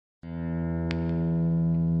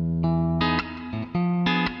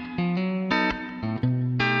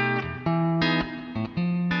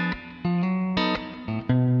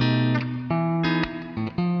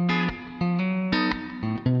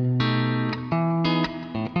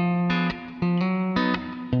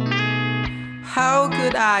How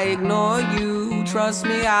could I ignore you? Trust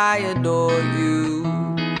me, I adore you.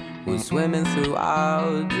 We're swimming through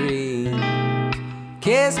our dreams.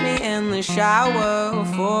 Kiss me in the shower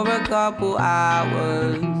for a couple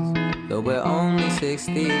hours, though we're only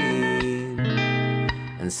 16.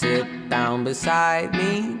 And sit down beside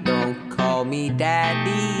me, don't call me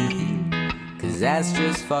daddy, 'cause that's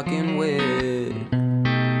just fucking weird.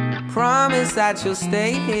 Promise that you'll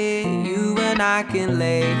stay here, you and I can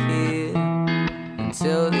lay here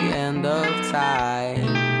until the end of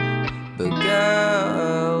time. But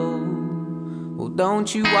girl, well,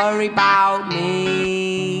 don't you worry about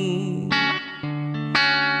me.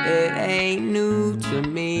 It ain't new to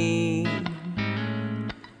me,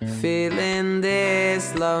 feeling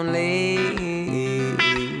this lonely,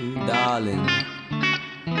 darling.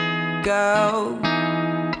 Girl,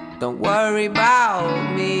 don't worry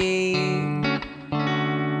about me.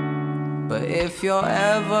 But if you're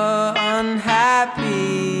ever unhappy,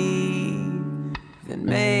 then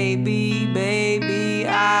maybe, baby,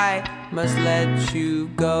 I must let you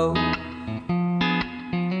go.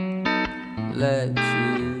 Let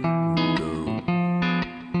you go.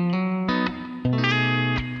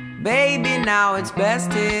 Baby, now it's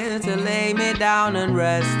best here to lay me down and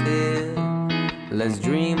rest here. Let's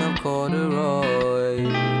dream of corduroy.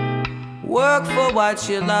 Work for what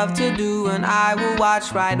you love to do, and I will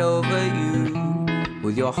watch right over you.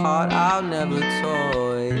 With your heart I'll never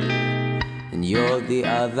toy, and you're the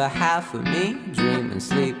other half of me. Dream and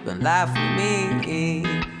sleep and laugh with me.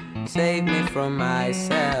 Save me from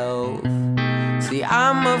myself. See,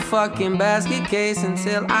 I'm a fucking basket case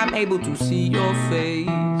until I'm able to see your face.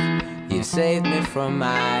 You saved me from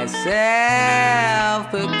myself,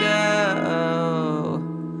 but girl,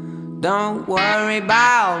 don't worry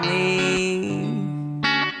about me,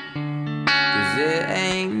 'cause it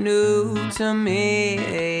ain't new to me,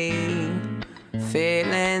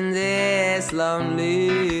 feeling this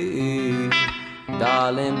lonely.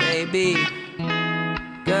 Darling, baby,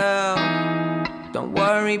 girl, don't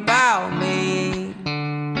worry about me,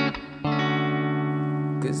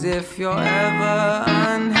 'cause if you're ever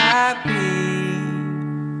unhappy,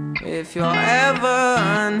 if you're ever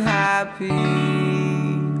unhappy,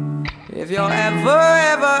 if you're ever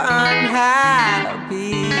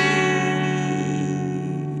unhappy,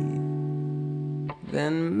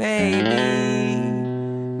 then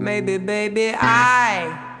maybe, baby, I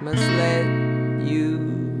must let you